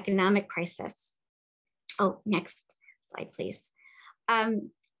economic crisis. Oh, next slide, please.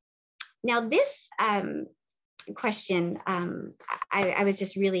 Now this question, I was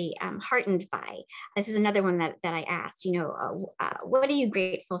just really heartened by. This is another one that I asked, what are you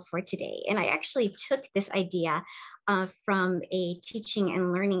grateful for today? And I actually took this idea from a Teaching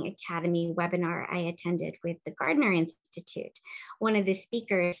and Learning Academy webinar I attended with the Gardner Institute. One of the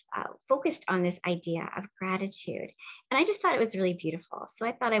speakers focused on this idea of gratitude. And I just thought it was really beautiful. So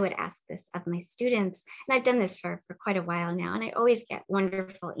I thought I would ask this of my students. And I've done this for quite a while now, and I always get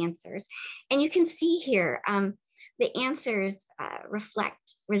wonderful answers. And you can see here, the answers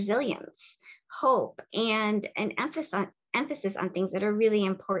reflect resilience, hope, and an emphasis on things that are really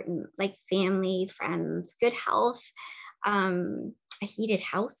important, like family, friends, good health, a heated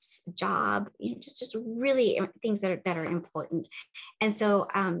house, a job, just really things that are important. And so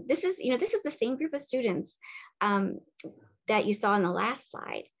this is the same group of students that you saw on the last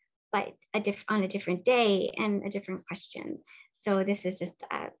slide, but on a different day and a different question. So this is just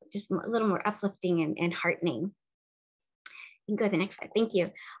a little more uplifting and heartening. You can go to the next slide. Thank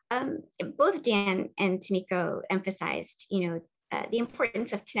you. Both Dan and Tomiko emphasized, the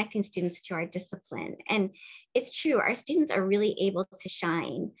importance of connecting students to our discipline. And it's true, our students are really able to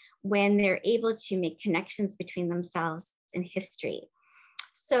shine when they're able to make connections between themselves and history.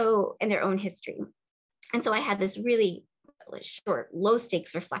 And their own history. And so I had this really short, low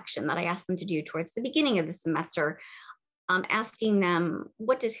stakes reflection that I asked them to do towards the beginning of the semester, asking them,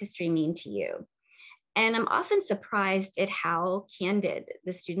 what does history mean to you? And I'm often surprised at how candid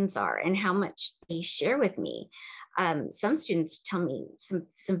the students are and how much they share with me. Some students tell me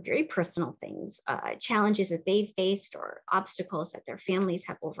some very personal things, challenges that they've faced or obstacles that their families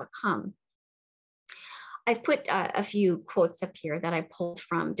have overcome. I've put a few quotes up here that I pulled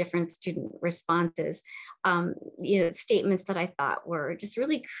from different student responses, statements that I thought were just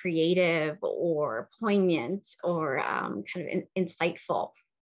really creative or poignant or kind of insightful.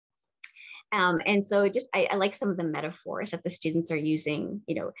 And so I like some of the metaphors that the students are using.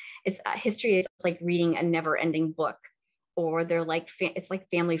 History is like reading a never-ending book, or it's like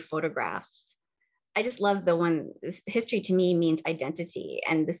family photographs. I just love the one, history to me means identity,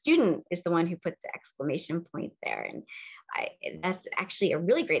 and the student is the one who put the exclamation point there. And that's actually a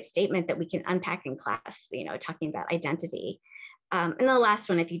really great statement that we can unpack in class, talking about identity. And the last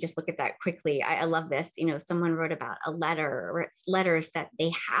one, if you just look at that quickly, I love this. Someone wrote about a letter, or it's letters that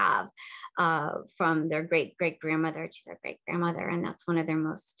they have from their great-great-grandmother to their great-grandmother, and that's one of their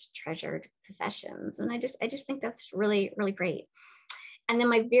most treasured possessions. And I just think that's really, really great. And then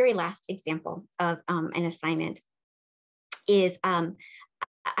my very last example of an assignment is I'm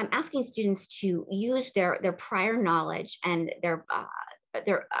asking students to use their prior knowledge and their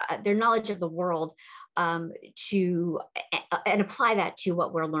knowledge of the world and apply that to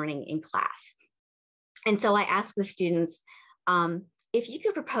what we're learning in class. And so I asked the students, if you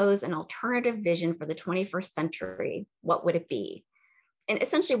could propose an alternative vision for the 21st century, what would it be? And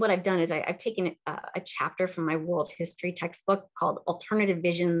essentially what I've done is I've taken a chapter from my world history textbook called Alternative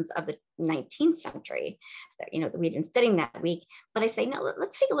Visions of the 19th Century, that we've been studying that week. But I say, no,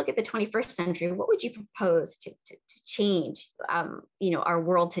 let's take a look at the 21st century. What would you propose to change, our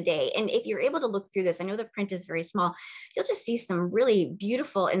world today? And if you're able to look through this, I know the print is very small, you'll just see some really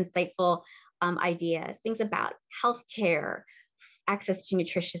beautiful, insightful ideas, things about healthcare, access to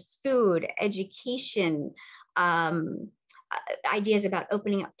nutritious food, education, ideas about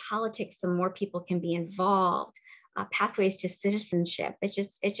opening up politics so more people can be involved, pathways to citizenship. It's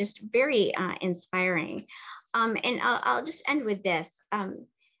just very inspiring. And I'll just end with this.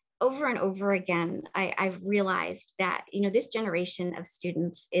 Over and over again, I've realized that this generation of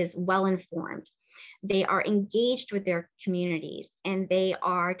students is well informed. They are engaged with their communities, and they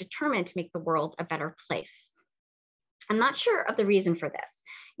are determined to make the world a better place. I'm not sure of the reason for this.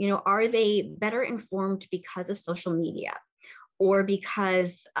 Are they better informed because of social media, or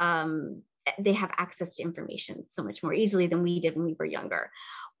because they have access to information so much more easily than we did when we were younger?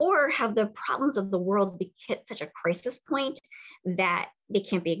 or have the problems of the world hit such a crisis point that they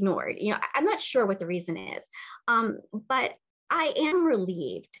can't be ignored. You know, I'm not sure what the reason is, but I am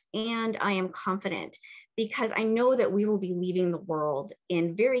relieved and I am confident because I know that we will be leaving the world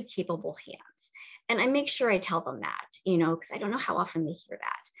in very capable hands. And I make sure I tell them that, you know, because I don't know how often they hear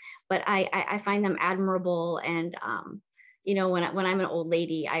that, but I find them admirable. And, you know, when I'm an old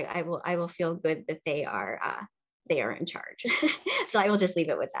lady, I will feel good that they are in charge. So I will just leave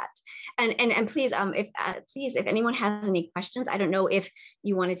it with that. And please, if anyone has any questions, I don't know if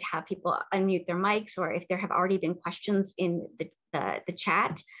you wanted to have people unmute their mics or if there have already been questions in the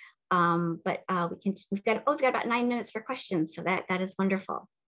chat. But we've got about 9 minutes for questions. So that is wonderful.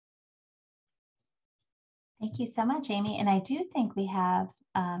 Thank you so much, Amy. And I do think we have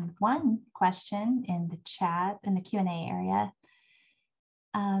one question in the chat, in the Q&A area.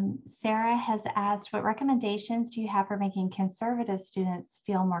 Sarah has asked, what recommendations do you have for making conservative students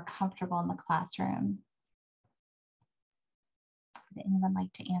feel more comfortable in the classroom? Would anyone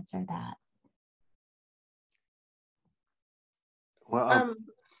like to answer that? Well,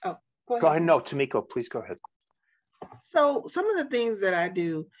 go ahead. No, Tomiko, please go ahead. So some of the things that I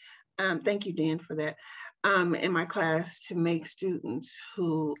do, thank you, Dan, for that, in my class to make students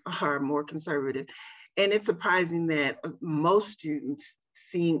who are more conservative. And it's surprising that most students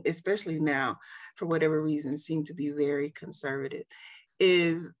seem, especially now, for whatever reason, seem to be very conservative,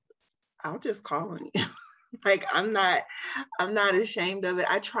 is I'll just call on you. Like, I'm not ashamed of it.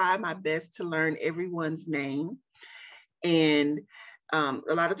 I try my best to learn everyone's name. And a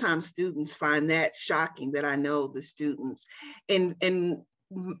lot of times students find that shocking that I know the students. And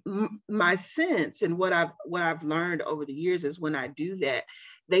my sense and what I've learned over the years is when I do that,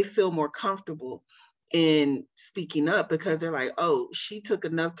 they feel more comfortable in speaking up because they're like, oh, she took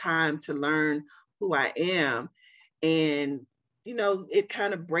enough time to learn who I am. And, you know, it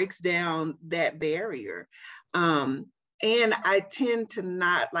kind of breaks down that barrier. And I tend to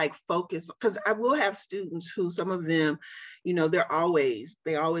not like focus, because I will have students who, some of them, you know, they always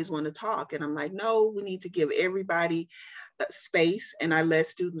want to talk. And I'm like, no, we need to give everybody space. And I let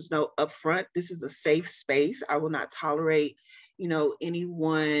students know up front, this is a safe space. I will not tolerate, you know,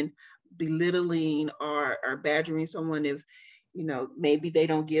 anyone belittling or badgering someone if, you know, maybe they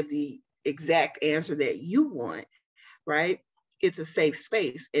don't give the exact answer that you want, right? It's a safe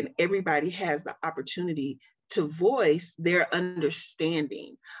space and everybody has the opportunity to voice their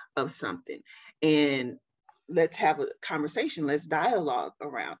understanding of something. And let's have a conversation, let's dialogue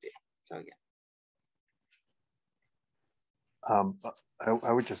around it. So yeah.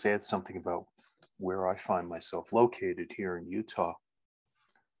 I would just add something about where I find myself located here in Utah.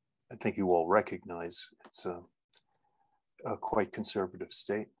 I think you all recognize it's a quite conservative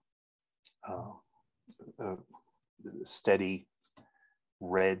state, a steady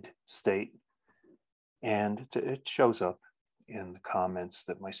red state. And it shows up in the comments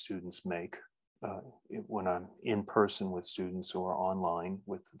that my students make when I'm in person with students or online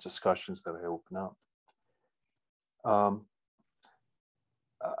with the discussions that I open up.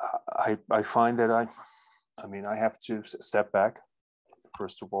 I find that I have to step back,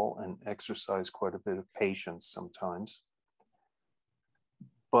 first of all, and exercise quite a bit of patience sometimes.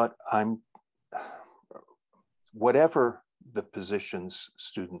 But whatever the positions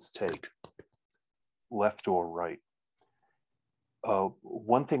students take, left or right,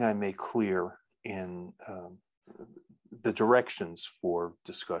 one thing I make clear in the directions for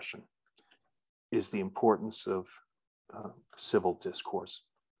discussion is the importance of civil discourse.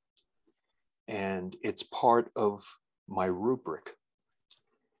 And it's part of my rubric.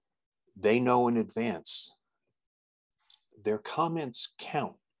 They know in advance. Their comments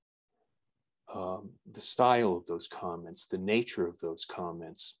count. The style of those comments, the nature of those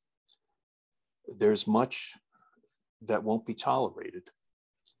comments. There's much that won't be tolerated.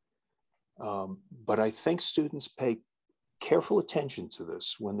 But I think students pay careful attention to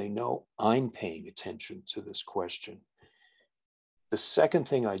this when they know I'm paying attention to this question. The second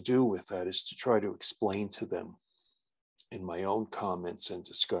thing I do with that is to try to explain to them in my own comments and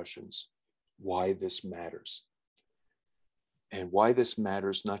discussions why this matters. And why this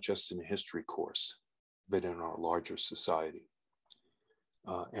matters not just in a history course, but in our larger society.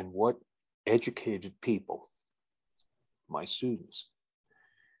 And what educated people, my students,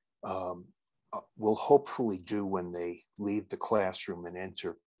 will hopefully do when they leave the classroom and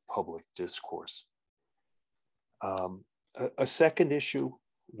enter public discourse. A second issue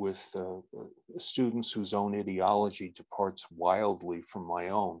with students whose own ideology departs wildly from my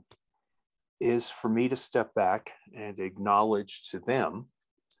own is for me to step back and acknowledge to them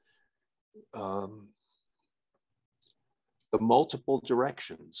the multiple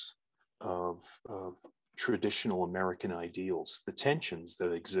directions of traditional American ideals, the tensions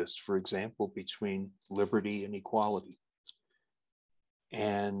that exist, for example, between liberty and equality,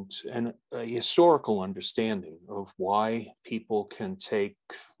 and a historical understanding of why people can take,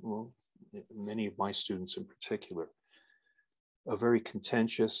 well, many of my students in particular, a very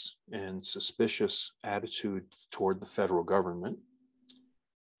contentious and suspicious attitude toward the federal government,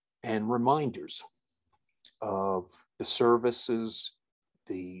 and reminders of the services,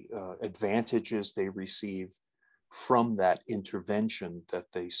 the advantages they receive from that intervention that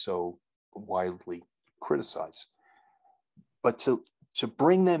they so widely criticize. But to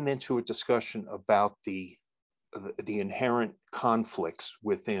bring them into a discussion about the inherent conflicts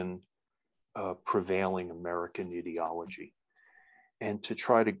within prevailing American ideology, and to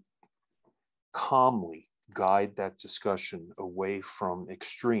try to calmly guide that discussion away from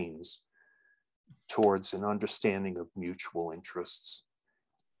extremes towards an understanding of mutual interests.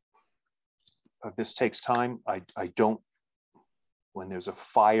 This takes time. I don't, when there's a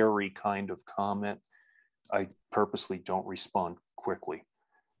fiery kind of comment, I purposely don't respond quickly.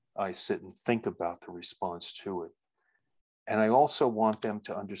 I sit and think about the response to it. And I also want them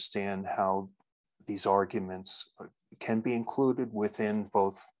to understand how these arguments can be included within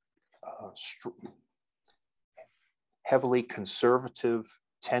both heavily conservative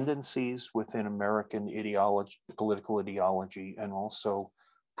tendencies within American ideology, political ideology, and also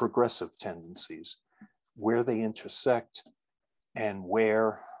progressive tendencies, where they intersect and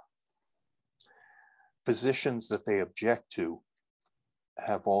where positions that they object to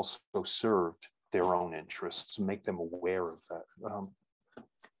have also served their own interests, make them aware of that.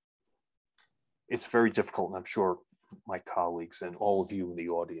 It's very difficult, and I'm sure my colleagues and all of you in the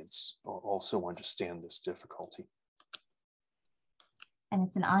audience also understand this difficulty. And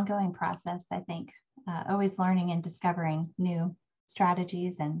it's an ongoing process, I think, always learning and discovering new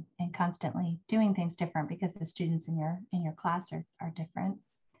strategies and constantly doing things different, because the students in your class are different.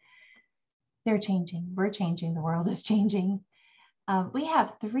 They're changing, we're changing, the world is changing. We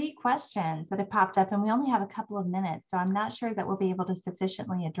have 3 questions that have popped up, and we only have a couple of minutes, so I'm not sure that we'll be able to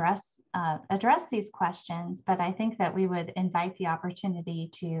sufficiently address these questions, but I think that we would invite the opportunity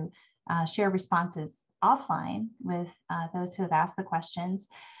to share responses offline with those who have asked the questions.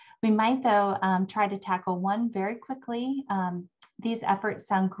 We might, though, try to tackle one very quickly. These efforts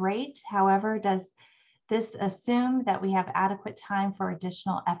sound great. However, does this assume that we have adequate time for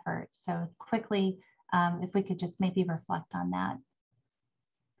additional efforts? So quickly, if we could just maybe reflect on that.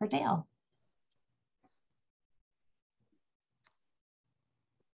 For Dale.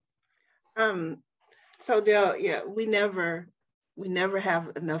 So Dale, yeah, we never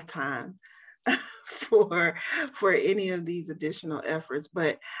have enough time for any of these additional efforts.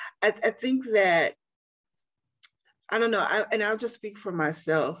 But I think that, I don't know, and I'll just speak for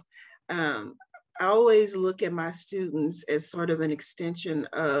myself. I always look at my students as sort of an extension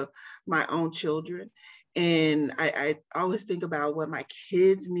of my own children. And I always think about what my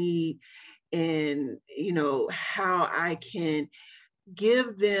kids need, and, you know, how I can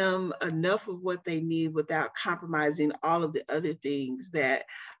give them enough of what they need without compromising all of the other things that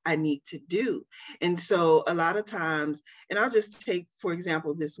I need to do. And so a lot of times, and I'll just take, for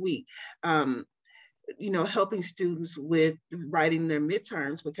example, this week, you know, helping students with writing their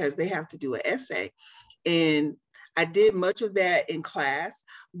midterms because they have to do an essay. And I did much of that in class,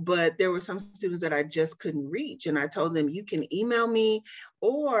 but there were some students that I just couldn't reach. And I told them, you can email me,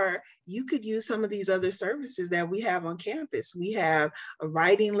 or you could use some of these other services that we have on campus. We have a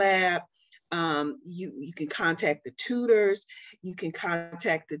writing lab. You can contact the tutors, you can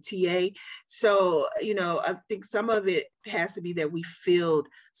contact the TA. So, you know, I think some of it has to be that we filled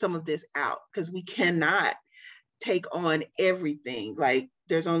some of this out, because we cannot take on everything. Like,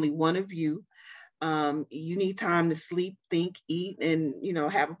 there's only one of you. You need time to sleep, think, eat, and, you know,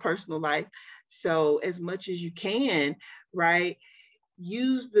 have a personal life. So as much as you can, right,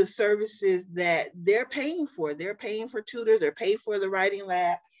 use the services that they're paying for. They're paying for tutors, they're paid for the writing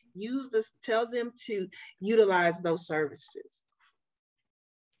lab. Use this, tell them to utilize those services.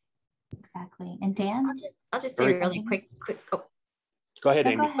 Exactly. And Dan? I'll just say really quick. Oh. Go ahead,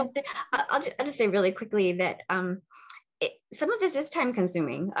 Amy. Go ahead. I'll just say really quickly that some of this is time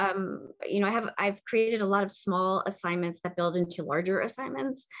consuming. You know, I've created a lot of small assignments that build into larger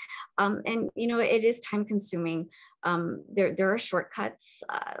assignments. And, you know, it is time consuming. There are shortcuts,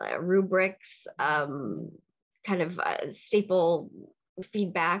 rubrics, kind of staple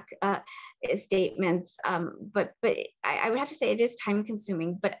feedback statements. But I would have to say it is time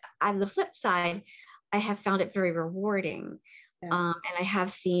consuming. But on the flip side, I have found it very rewarding. Yeah. And I have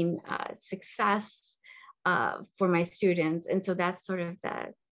seen success for my students. And so that's sort of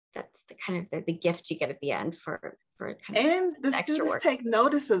that's the kind of the gift you get at the end for kind of and the students take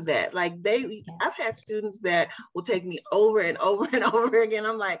notice of that. Like I've had students that will take me over and over and over again.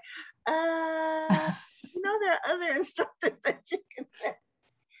 I'm like, there are other instructors that you can say.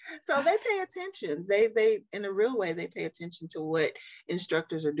 So they pay attention. They in a real way, they pay attention to what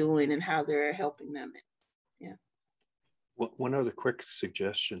instructors are doing and how they're helping them. Yeah. Well, one other quick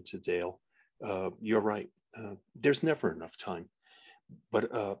suggestion to Dale. You're right. There's never enough time.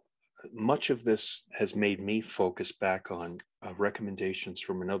 But much of this has made me focus back on recommendations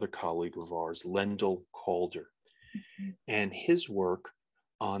from another colleague of ours, Lendell Calder, and his work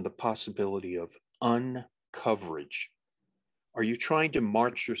on the possibility of uncoverage. Are you trying to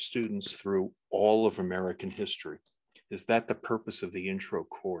march your students through all of American history? Is that the purpose of the intro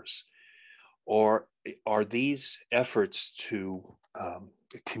course? Or are these efforts to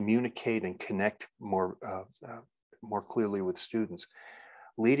communicate and connect more clearly with students,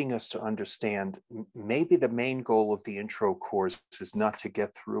 leading us to understand maybe the main goal of the intro course is not to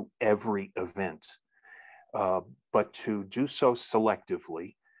get through every event, but to do so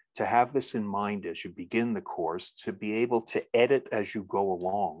selectively, to have this in mind as you begin the course, to be able to edit as you go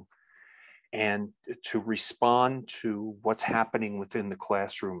along, and to respond to what's happening within the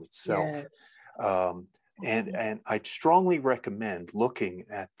classroom itself. Yes. And I'd strongly recommend looking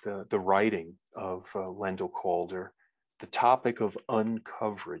at the writing of Lendell Calder, the topic of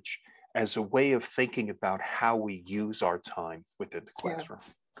uncoverage, as a way of thinking about how we use our time within the classroom.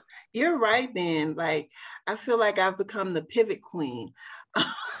 Yeah. You're right, Dan. Like, I feel like I've become the pivot queen.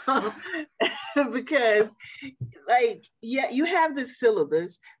 Because like, yeah, you have this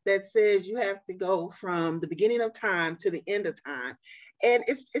syllabus that says you have to go from the beginning of time to the end of time. And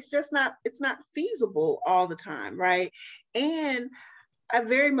it's just not, it's not feasible all the time, right? And I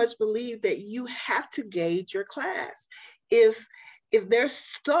very much believe that you have to gauge your class. If they're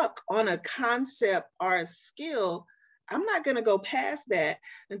stuck on a concept or a skill, I'm not going to go past that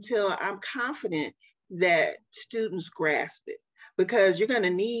until I'm confident that students grasp it, because you're going to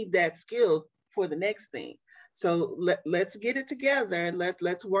need that skill for the next thing. So let's get it together and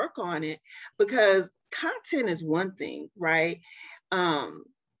let's work on it, because content is one thing, right? And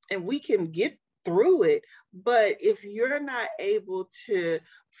we can get through it, but if you're not able to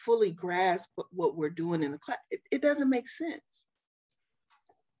fully grasp what we're doing in the class, it doesn't make sense.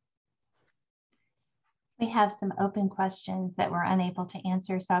 We have some open questions that we're unable to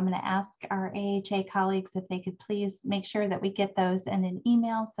answer, so I'm going to ask our AHA colleagues if they could please make sure that we get those in an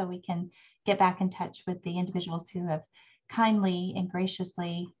email so we can get back in touch with the individuals who have kindly and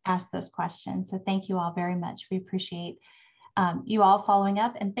graciously asked those questions. So thank you all very much. We appreciate you all following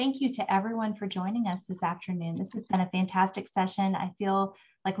up, and thank you to everyone for joining us this afternoon. This has been a fantastic session. I feel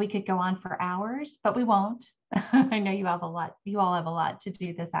like we could go on for hours, but we won't. I know you all have a lot to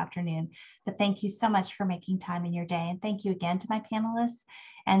do this afternoon, but thank you so much for making time in your day. And thank you again to my panelists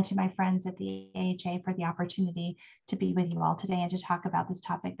and to my friends at the AHA for the opportunity to be with you all today and to talk about this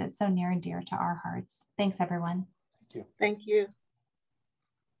topic that's so near and dear to our hearts. Thanks, everyone. Thank you. Thank you.